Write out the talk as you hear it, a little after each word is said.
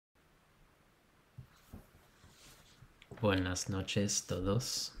Buenas noches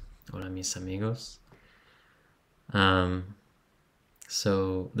todos. Hola mis amigos.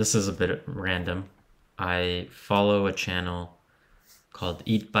 So this is a bit random. I follow a channel called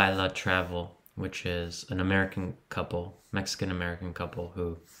Eat Baila Travel, which is an American couple, Mexican-American couple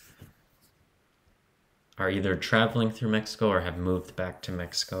who are either traveling through Mexico or have moved back to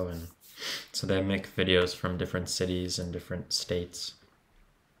Mexico, and so they make videos from different cities and different states.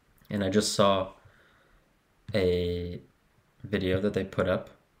 And I just saw a video that they put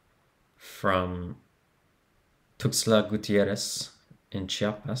up from Tuxtla Gutierrez in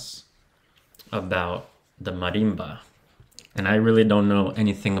Chiapas about the marimba. And I really don't know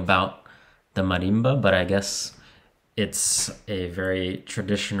anything about the marimba, but I guess it's a very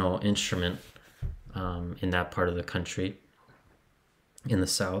traditional instrument in that part of the country, in the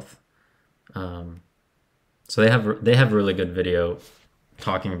South. So they have really good video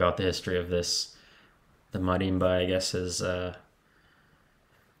talking about the history of this. The marimba, I guess, is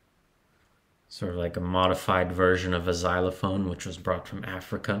sort of like a modified version of a xylophone, which was brought from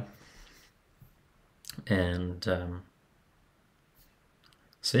Africa. And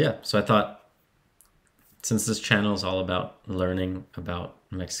so I thought, since this channel is all about learning about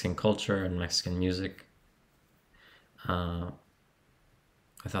Mexican culture and Mexican music, I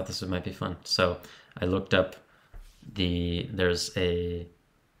thought this might be fun. So I looked up there's a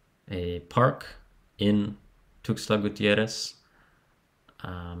park in Tuxtla Gutierrez,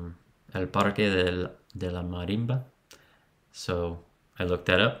 El Parque de la Marimba. So I looked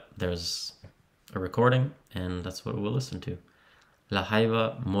that up. There's a recording, and that's what we'll listen to. La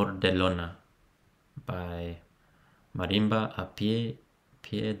Jaiba Mordelona by Marimba a pie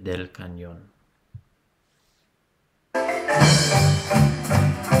del Cañon.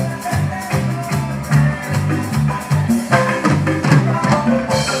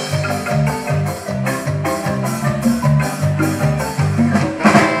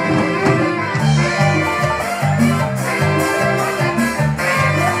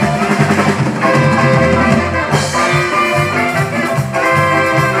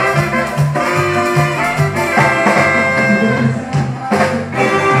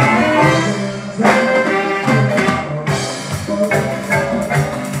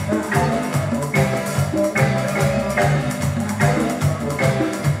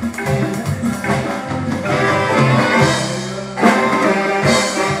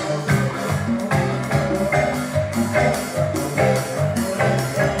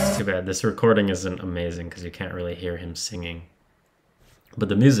 This recording isn't amazing because you can't really hear him singing, but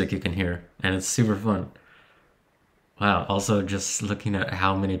the music you can hear, and it's super fun. Wow, also just looking at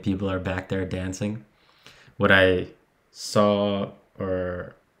how many people are back there dancing. What I saw,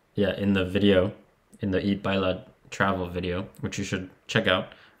 in the video, in the Eat Baila travel video, which you should check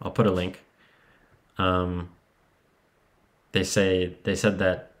out, I'll put a link. They said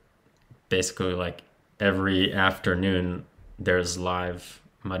that basically like every afternoon there's live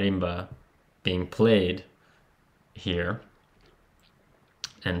marimba being played here,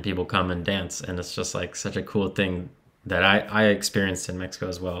 and people come and dance, and it's just like such a cool thing that I experienced in Mexico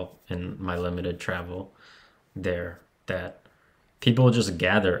as well in my limited travel there, that people just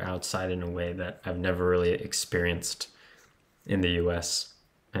gather outside in a way that I've never really experienced in the US.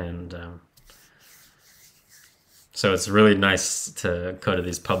 And so it's really nice to go to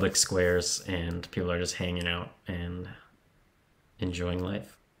these public squares and people are just hanging out and enjoying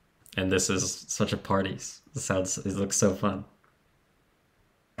life. And this is such a party. It looks so fun.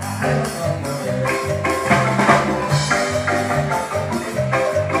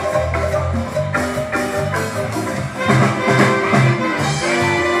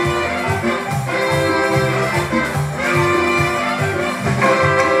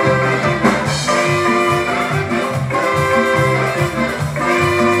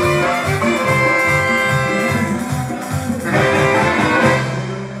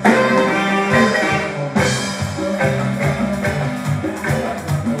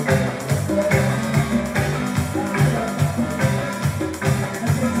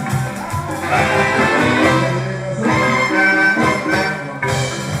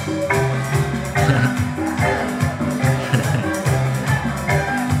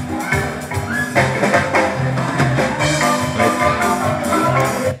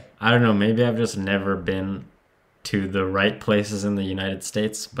 I don't know, maybe I've just never been to the right places in the United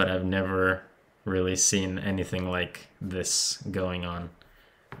States, but I've never really seen anything like this going on,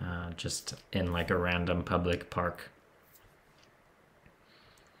 just in like a random public park.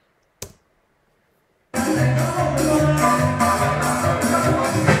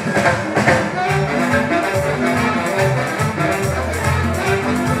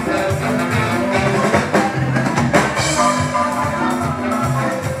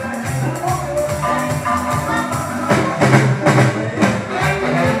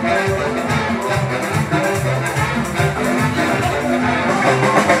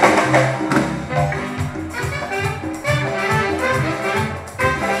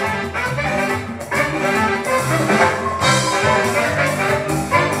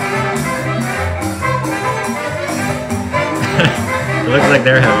 like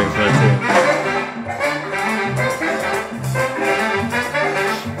they're having fun too.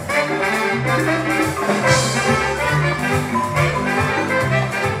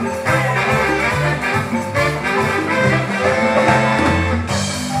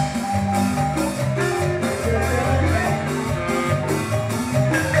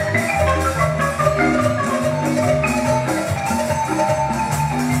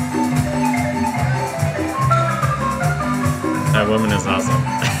 That woman is awesome.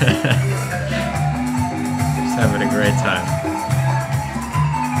 Just having a great time.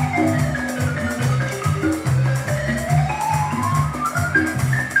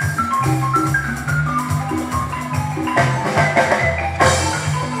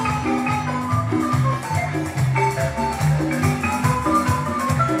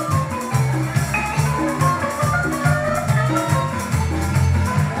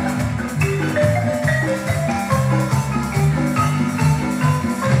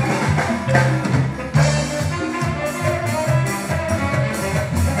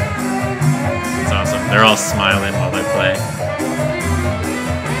 They're all smiling while they play.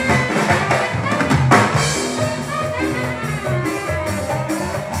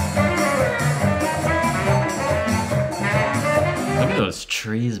 Look at those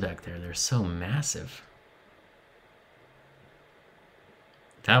trees back there. They're so massive.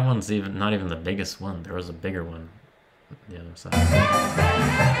 That one's even not even the biggest one. There was a bigger one on the other side.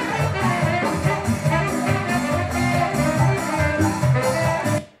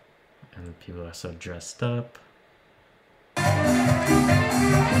 People are so dressed up. Oh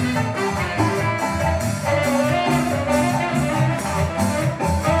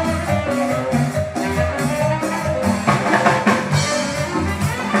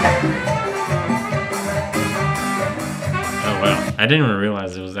wow, I didn't even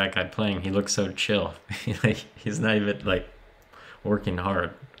realize it was that guy playing. He looked so chill. He's not even like working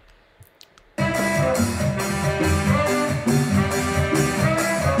hard.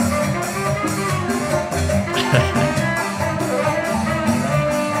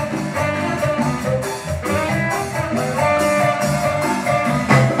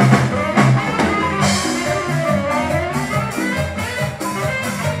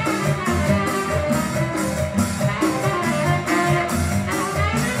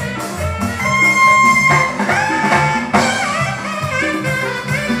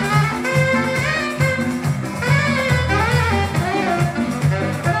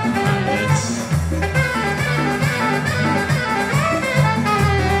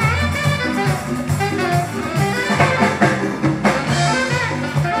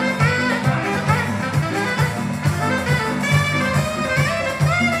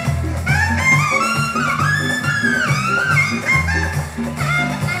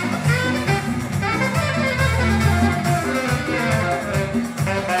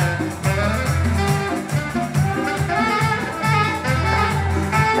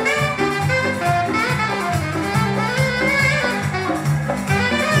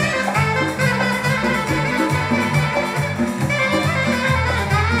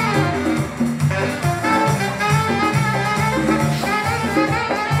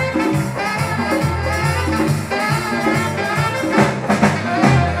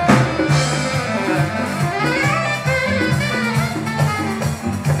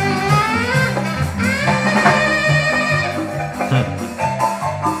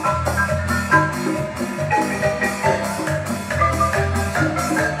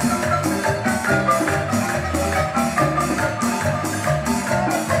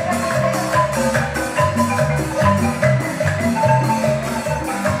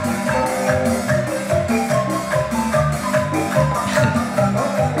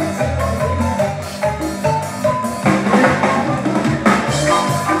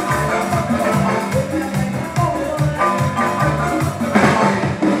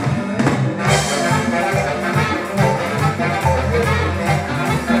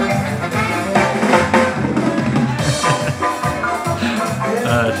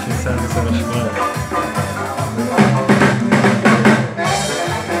 She's having so much fun.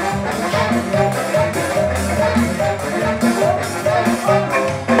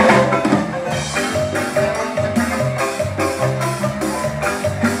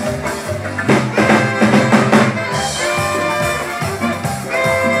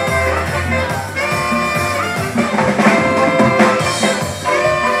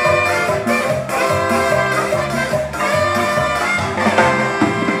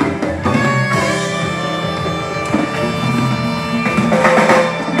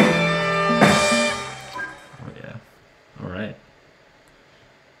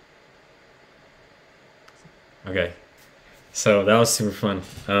 So that was super fun.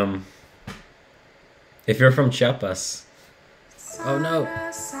 If you're from Chiapas, oh no.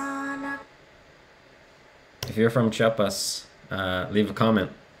 If you're from Chiapas, leave a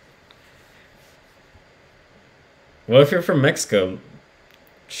comment. Well, if you're from Mexico,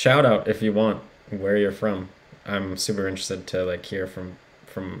 shout out if you want where you're from. I'm super interested to like hear from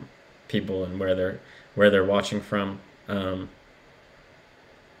people and where they're watching from.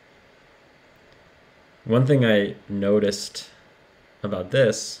 One thing I noticed about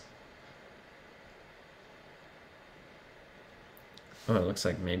this. Oh, it looks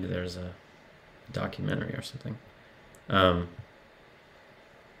like maybe there's a documentary or something.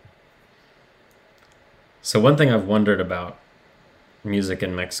 So one thing I've wondered about music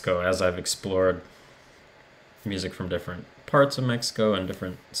in Mexico as I've explored music from different parts of Mexico and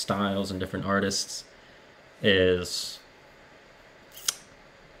different styles and different artists is,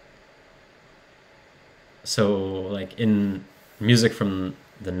 so like in music from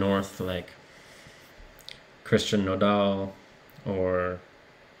the north, like Christian Nodal or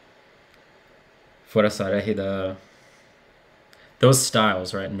Fuerza Regida, those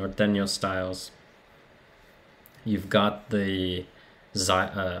styles, right? Norteño styles. You've got the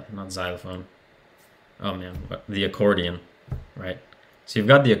not xylophone. Oh man, the accordion, right? So you've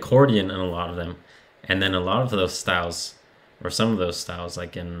got the accordion in a lot of them, and then a lot of those styles, or some of those styles,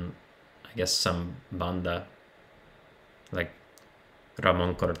 like in, I guess, some banda, like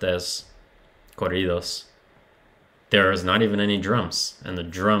Ramon Cortés, corridos, there is not even any drums, and the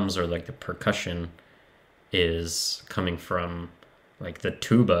drums, or like the percussion, is coming from like the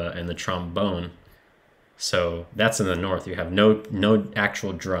tuba and the trombone. So that's in the north. You have no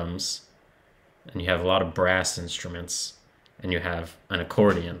actual drums, and you have a lot of brass instruments, and you have an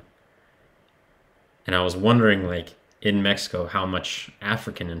accordion. And I was wondering, like, in Mexico, how much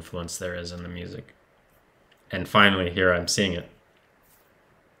African influence there is in the music. And finally, here I'm seeing it.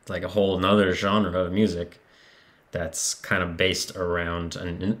 It's like a whole nother genre of music that's kind of based around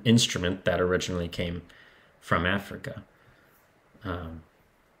an instrument that originally came from Africa.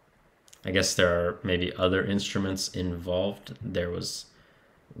 I guess there are maybe other instruments involved. There was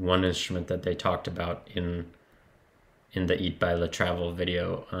one instrument that they talked about in the Eat by the Travel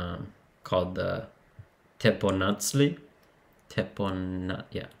video, called the teponatzli,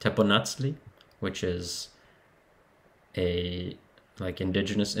 which is a like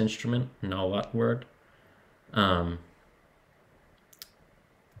indigenous instrument, Nahuatl word. I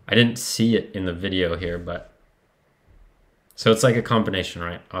didn't see it in the video here, but so it's like a combination,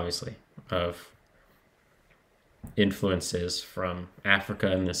 right? Obviously, of influences from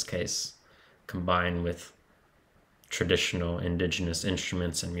Africa in this case, combined with traditional indigenous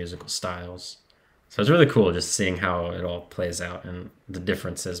instruments and musical styles. So it's really cool just seeing how it all plays out and the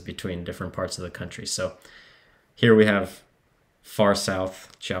differences between different parts of the country. So here we have far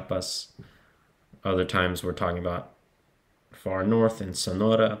south, Chiapas. Other times we're talking about far north in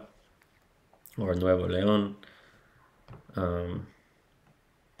Sonora or Nuevo León.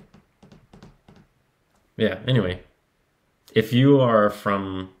 Yeah, anyway, if you are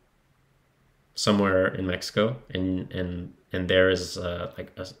from somewhere in Mexico and there is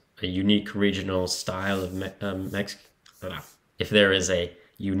like a unique regional style of if there is a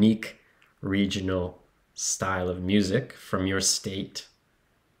unique regional style of music from your state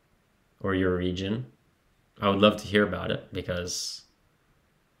or your region, I would love to hear about it, because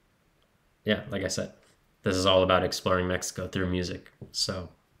yeah, like I said, this is all about exploring Mexico through music. So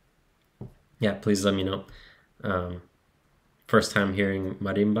yeah, please let me know. First time hearing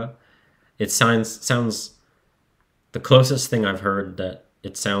marimba. It sounds the closest thing I've heard that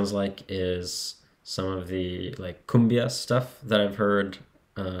it sounds like is some of the like cumbia stuff that I've heard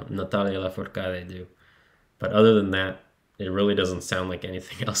Natalia Lafourcade do. But other than that, it really doesn't sound like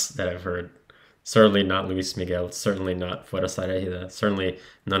anything else that I've heard. Certainly not Luis Miguel, certainly not Fuerza Regida, certainly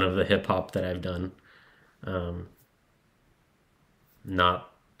none of the hip hop that I've done. Not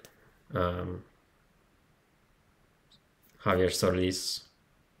Javier Solis.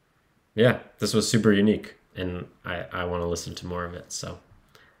 Yeah, this was super unique, and I want to listen to more of it. So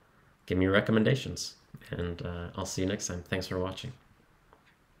give me recommendations, and I'll see you next time. Thanks for watching.